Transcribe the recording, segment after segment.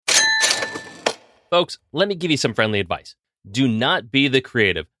Folks, let me give you some friendly advice. Do not be the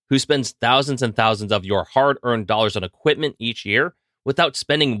creative who spends thousands and thousands of your hard-earned dollars on equipment each year without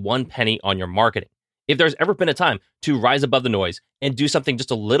spending one penny on your marketing. If there's ever been a time to rise above the noise and do something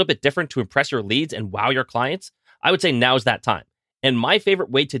just a little bit different to impress your leads and wow your clients, I would say now's that time. And my favorite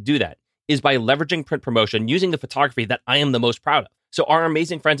way to do that is by leveraging print promotion using the photography that I am the most proud of. So our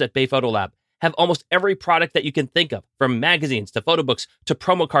amazing friends at Bay Photo Lab have almost every product that you can think of, from magazines to photo books to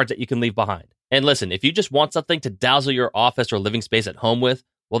promo cards that you can leave behind. And listen, if you just want something to dazzle your office or living space at home with,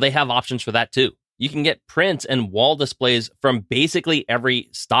 well, they have options for that too. You can get prints and wall displays from basically every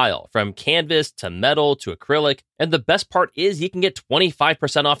style, from canvas to metal to acrylic. And the best part is you can get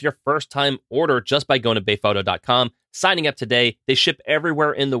 25% off your first time order just by going to bayphoto.com, signing up today. They ship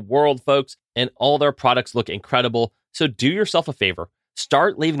everywhere in the world, folks, and all their products look incredible. So do yourself a favor,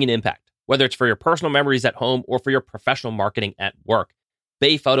 start leaving an impact, whether it's for your personal memories at home or for your professional marketing at work.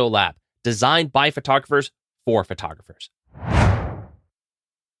 Bay Photo Lab, designed by photographers for photographers.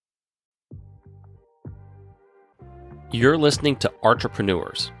 You're listening to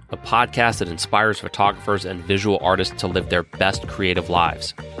Entrepreneurs, a podcast that inspires photographers and visual artists to live their best creative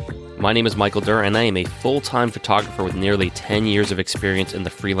lives. My name is Michael Durr, and I am a full-time photographer with nearly 10 years of experience in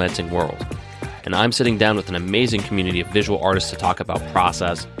the freelancing world. And I'm sitting down with an amazing community of visual artists to talk about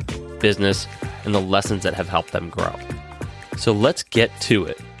process, business, and the lessons that have helped them grow. So let's get to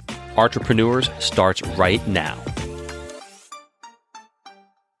it. Entrepreneurs starts right now.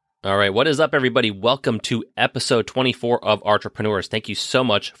 All right, what is up, everybody? Welcome to episode 24 of Entrepreneurs. Thank you so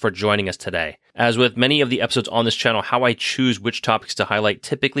much for joining us today. As with many of the episodes on this channel, how I choose which topics to highlight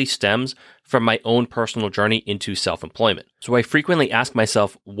typically stems from my own personal journey into self-employment. So I frequently ask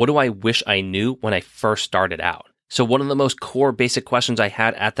myself, what do I wish I knew when I first started out? So one of the most core basic questions I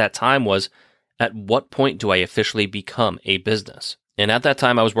had at that time was, at what point do I officially become a business? And at that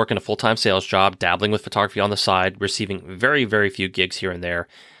time, I was working a full-time sales job, dabbling with photography on the side, receiving very, very few gigs here and there.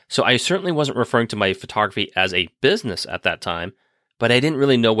 So I certainly wasn't referring to my photography as a business at that time, but I didn't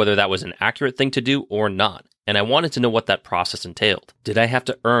really know whether that was an accurate thing to do or not. And I wanted to know what that process entailed. Did I have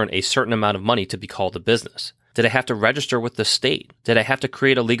to earn a certain amount of money to be called a business? Did I have to register with the state? Did I have to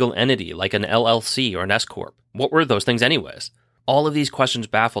create a legal entity like an LLC or an S-Corp? What were those things anyways? All of these questions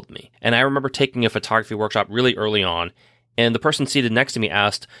baffled me. And I remember taking a photography workshop really early on, and the person seated next to me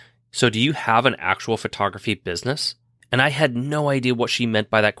asked, "So do you have an actual photography business?" And I had no idea what she meant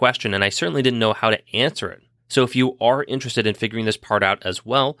by that question, and I certainly didn't know how to answer it. So if you are interested in figuring this part out as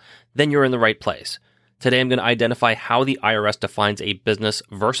well, then you're in the right place. Today I'm going to identify how the IRS defines a business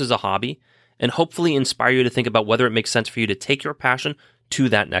versus a hobby, and hopefully inspire you to think about whether it makes sense for you to take your passion to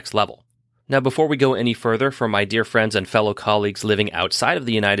that next level. Now, before we go any further, for my dear friends and fellow colleagues living outside of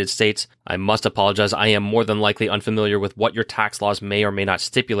the United States, I must apologize. I am more than likely unfamiliar with what your tax laws may or may not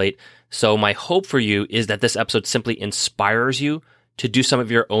stipulate. So my hope for you is that this episode simply inspires you to do some of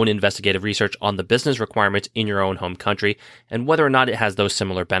your own investigative research on the business requirements in your own home country and whether or not it has those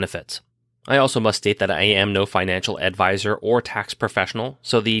similar benefits. I also must state that I am no financial advisor or tax professional,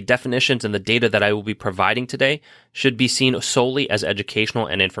 so the definitions and the data that I will be providing today should be seen solely as educational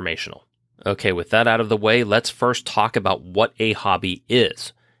and informational. Okay, with that out of the way, let's first talk about what a hobby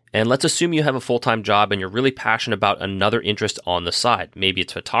is. And let's assume you have a full-time job and you're really passionate about another interest on the side. Maybe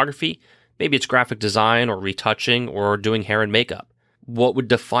it's photography, maybe it's graphic design or retouching or doing hair and makeup. What would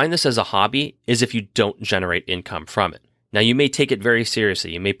define this as a hobby is if you don't generate income from it. Now, you may take it very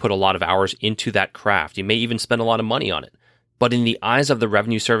seriously. You may put a lot of hours into that craft. You may even spend a lot of money on it. But in the eyes of the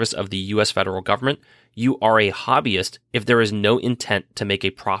Revenue Service of the U.S. federal government, you are a hobbyist if there is no intent to make a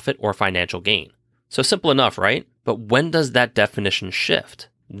profit or financial gain. So simple enough, right? But when does that definition shift?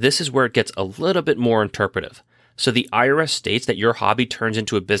 This is where it gets a little bit more interpretive. So the IRS states that your hobby turns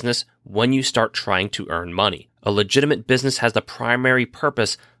into a business when you start trying to earn money. A legitimate business has the primary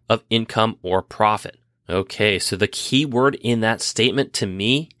purpose of income or profit. Okay, so the key word in that statement to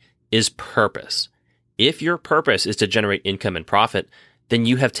me is purpose. If your purpose is to generate income and profit, then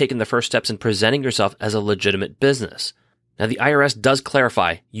you have taken the first steps in presenting yourself as a legitimate business. Now, the IRS does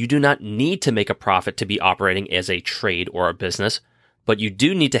clarify you do not need to make a profit to be operating as a trade or a business, but you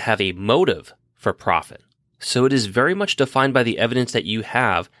do need to have a motive for profit. So it is very much defined by the evidence that you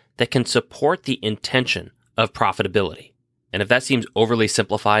have that can support the intention of profitability. And if that seems overly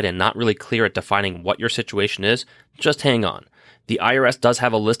simplified and not really clear at defining what your situation is, just hang on. The IRS does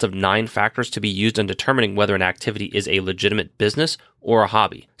have a list of 9 factors to be used in determining whether an activity is a legitimate business or a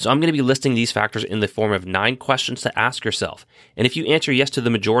hobby. So I'm going to be listing these factors in the form of 9 questions to ask yourself. And if you answer yes to the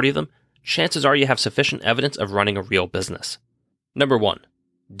majority of them, chances are you have sufficient evidence of running a real business. Number 1,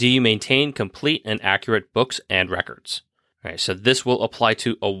 do you maintain complete and accurate books and records? All right, so this will apply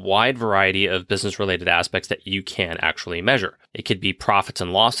to a wide variety of business-related aspects that you can actually measure. It could be profits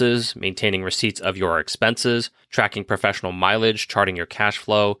and losses, maintaining receipts of your expenses, tracking professional mileage, charting your cash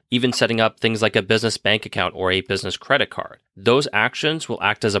flow, even setting up things like a business bank account or a business credit card. Those actions will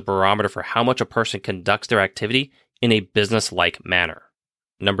act as a barometer for how much a person conducts their activity in a business-like manner.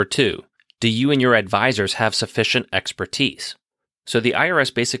 Number 2, do you and your advisors have sufficient expertise? So the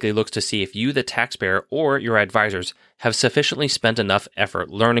IRS basically looks to see if you, the taxpayer, or your advisors have sufficiently spent enough effort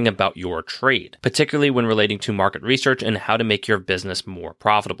learning about your trade, particularly when relating to market research and how to make your business more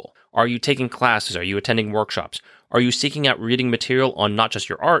profitable. Are you taking classes? Are you attending workshops? Are you seeking out reading material on not just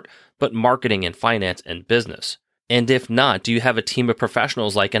your art, but marketing and finance and business? And if not, do you have a team of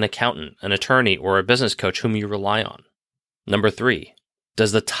professionals like an accountant, an attorney, or a business coach whom you rely on? Number 3.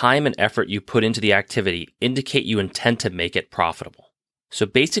 Does the time and effort you put into the activity indicate you intend to make it profitable? So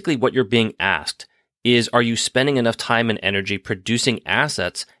basically what you're being asked is, are you spending enough time and energy producing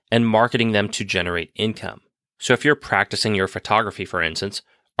assets and marketing them to generate income? So if you're practicing your photography, for instance,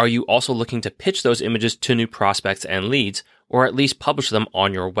 are you also looking to pitch those images to new prospects and leads, or at least publish them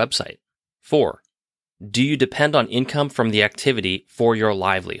on your website? 4. Do you depend on income from the activity for your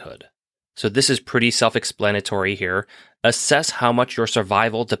livelihood? So this is pretty self-explanatory here. Assess how much your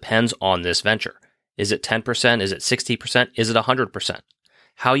survival depends on this venture. Is it 10%? Is it 60%? Is it 100%?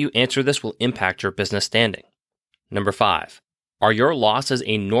 How you answer this will impact your business standing. Number 5, are your losses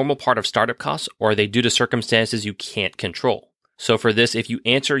a normal part of startup costs, or are they due to circumstances you can't control? So for this, if you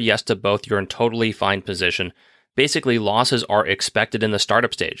answer yes to both, you're in totally fine position. Basically, losses are expected in the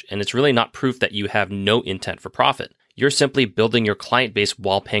startup stage, and it's really not proof that you have no intent for profit. You're simply building your client base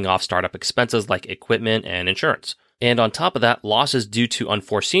while paying off startup expenses like equipment and insurance. And on top of that, losses due to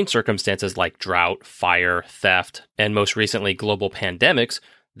unforeseen circumstances like drought, fire, theft, and most recently global pandemics,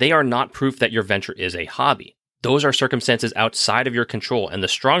 they are not proof that your venture is a hobby. Those are circumstances outside of your control, and the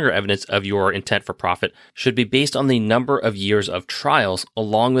stronger evidence of your intent for profit should be based on the number of years of trials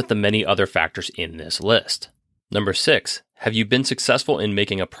along with the many other factors in this list. Number 6, have you been successful in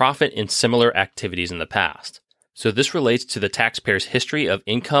making a profit in similar activities in the past? So this relates to the taxpayer's history of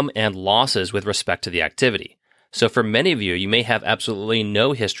income and losses with respect to the activity. So for many of you, you may have absolutely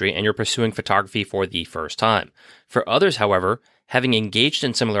no history and you're pursuing photography for the first time. For others, however, having engaged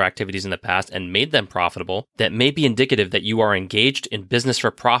in similar activities in the past and made them profitable, that may be indicative that you are engaged in business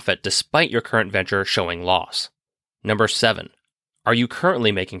for profit despite your current venture showing loss. Number 7, are you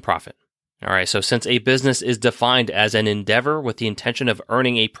currently making profit? All right, so since a business is defined as an endeavor with the intention of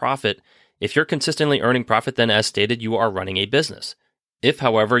earning a profit, if you're consistently earning profit, then as stated, you are running a business. If,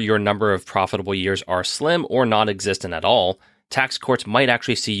 however, your number of profitable years are slim or non-existent at all, tax courts might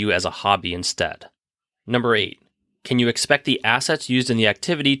actually see you as a hobby instead. Number 8, can you expect the assets used in the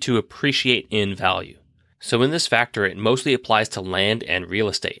activity to appreciate in value? So in this factor, it mostly applies to land and real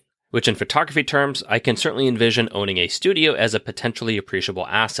estate, which in photography terms, I can certainly envision owning a studio as a potentially appreciable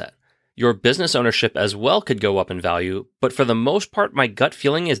asset. Your business ownership as well could go up in value, but for the most part, my gut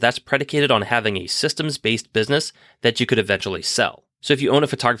feeling is that's predicated on having a systems-based business that you could eventually sell. So if you own a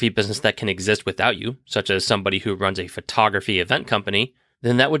photography business that can exist without you, such as somebody who runs a photography event company,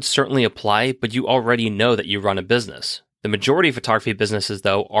 then that would certainly apply, but you already know that you run a business. The majority of photography businesses,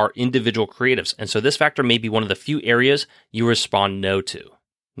 though, are individual creatives, and so this factor may be one of the few areas you respond no to.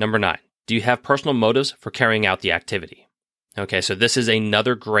 Number 9, do you have personal motives for carrying out the activity? Okay, so this is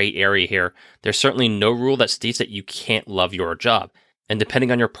another gray area here. There's certainly no rule that states that you can't love your job. And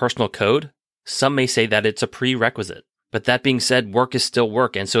depending on your personal code, some may say that it's a prerequisite. But that being said, work is still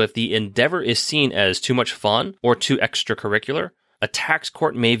work. And so if the endeavor is seen as too much fun or too extracurricular, a tax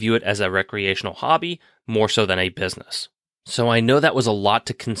court may view it as a recreational hobby more so than a business. So I know that was a lot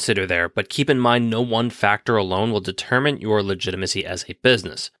to consider there, but keep in mind no one factor alone will determine your legitimacy as a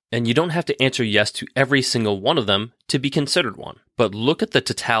business. And you don't have to answer yes to every single one of them to be considered one. But look at the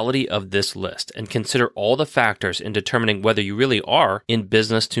totality of this list and consider all the factors in determining whether you really are in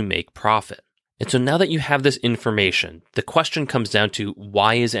business to make profit. And so now that you have this information, the question comes down to,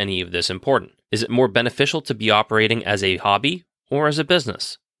 why is any of this important? Is it more beneficial to be operating as a hobby or as a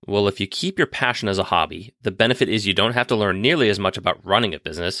business? Well, if you keep your passion as a hobby, the benefit is you don't have to learn nearly as much about running a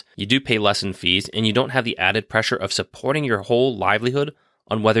business, you do pay less in fees, and you don't have the added pressure of supporting your whole livelihood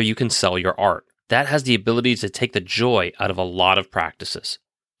on whether you can sell your art. That has the ability to take the joy out of a lot of practices.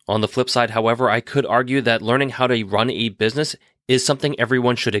 On the flip side, however, I could argue that learning how to run a business is something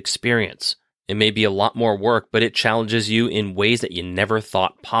everyone should experience. It may be a lot more work, but it challenges you in ways that you never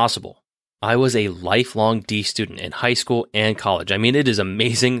thought possible. I was a lifelong D student in high school and college. I mean, it is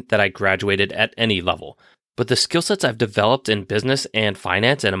amazing that I graduated at any level. But the skill sets I've developed in business and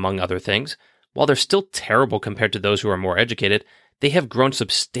finance, and among other things, while they're still terrible compared to those who are more educated, they have grown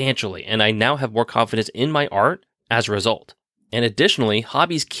substantially, and I now have more confidence in my art as a result. And additionally,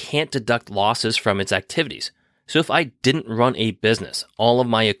 hobbies can't deduct losses from its activities. So if I didn't run a business, all of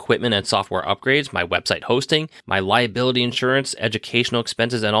my equipment and software upgrades, my website hosting, my liability insurance, educational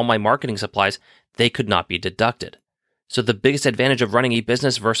expenses, and all my marketing supplies, they could not be deducted. So the biggest advantage of running a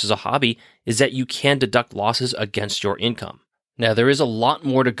business versus a hobby is that you can deduct losses against your income. Now, there is a lot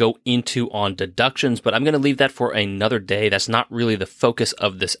more to go into on deductions, but I'm going to leave that for another day. That's not really the focus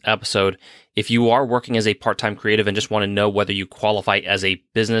of this episode. If you are working as a part-time creative and just want to know whether you qualify as a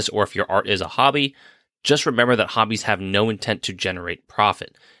business or if your art is a hobby, just remember that hobbies have no intent to generate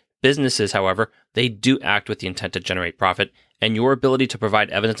profit. Businesses, however, they do act with the intent to generate profit, and your ability to provide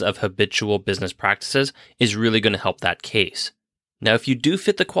evidence of habitual business practices is really going to help that case. Now, if you do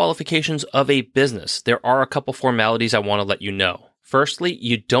fit the qualifications of a business, there are a couple formalities I want to let you know. Firstly,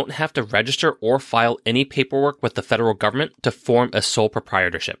 you don't have to register or file any paperwork with the federal government to form a sole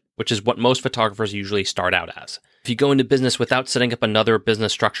proprietorship, which is what most photographers usually start out as. If you go into business without setting up another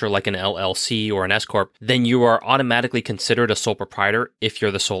business structure like an LLC or an S-Corp, then you are automatically considered a sole proprietor if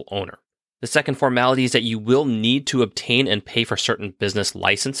you're the sole owner. The second formality is that you will need to obtain and pay for certain business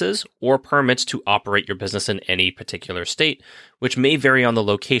licenses or permits to operate your business in any particular state, which may vary on the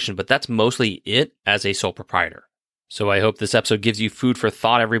location, but that's mostly it as a sole proprietor. So I hope this episode gives you food for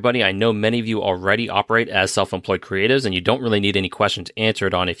thought, everybody. I know many of you already operate as self-employed creatives, and you don't really need any questions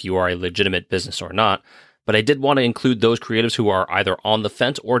answered on if you are a legitimate business or not, but I did want to include those creatives who are either on the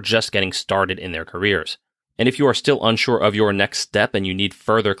fence or just getting started in their careers. And if you are still unsure of your next step and you need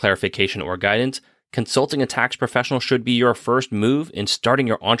further clarification or guidance, consulting a tax professional should be your first move in starting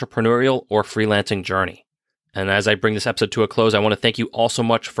your entrepreneurial or freelancing journey. And as I bring this episode to a close, I want to thank you all so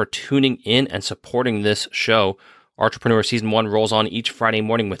much for tuning in and supporting this show. Entrepreneur Season 1 rolls on each Friday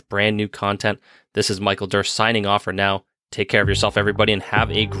morning with brand new content. This is Michael Durr signing off for now. Take care of yourself, everybody, and have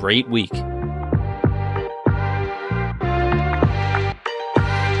a great week.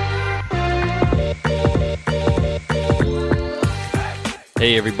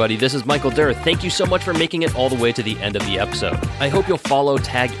 Hey everybody, this is Michael Durr. Thank you so much for making it all the way to the end of the episode. I hope you'll follow,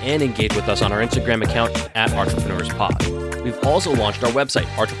 tag, and engage with us on our Instagram account at Entrepreneurspod. We've also launched our website,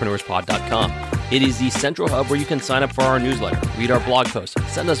 entrepreneurspod.com. It is the central hub where you can sign up for our newsletter, read our blog posts,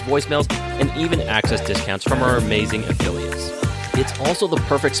 send us voicemails, and even access discounts from our amazing affiliates. It's also the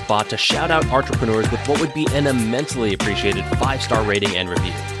perfect spot to shout out entrepreneurs with what would be an immensely appreciated 5-star rating and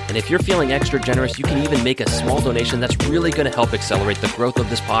review. And if you're feeling extra generous, you can even make a small donation that's really going to help accelerate the growth of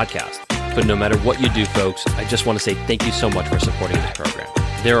this podcast. But no matter what you do, folks, I just want to say thank you so much for supporting this program.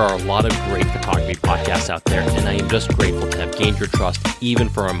 There are a lot of great photography podcasts out there, and I am just grateful to have gained your trust even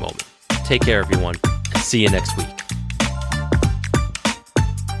for a moment. Take care, everyone, and see you next week.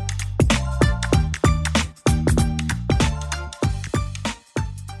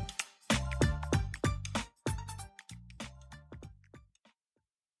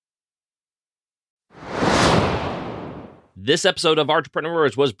 This episode of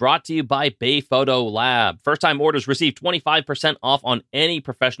Entrepreneurs was brought to you by Bay Photo Lab. First-time orders receive 25% off on any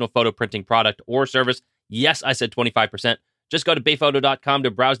professional photo printing product or service. Yes, I said 25%. Just go to bayphoto.com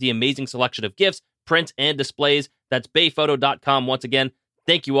to browse the amazing selection of gifts, prints, and displays. That's bayphoto.com. Once again,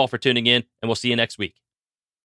 thank you all for tuning in, and we'll see you next week.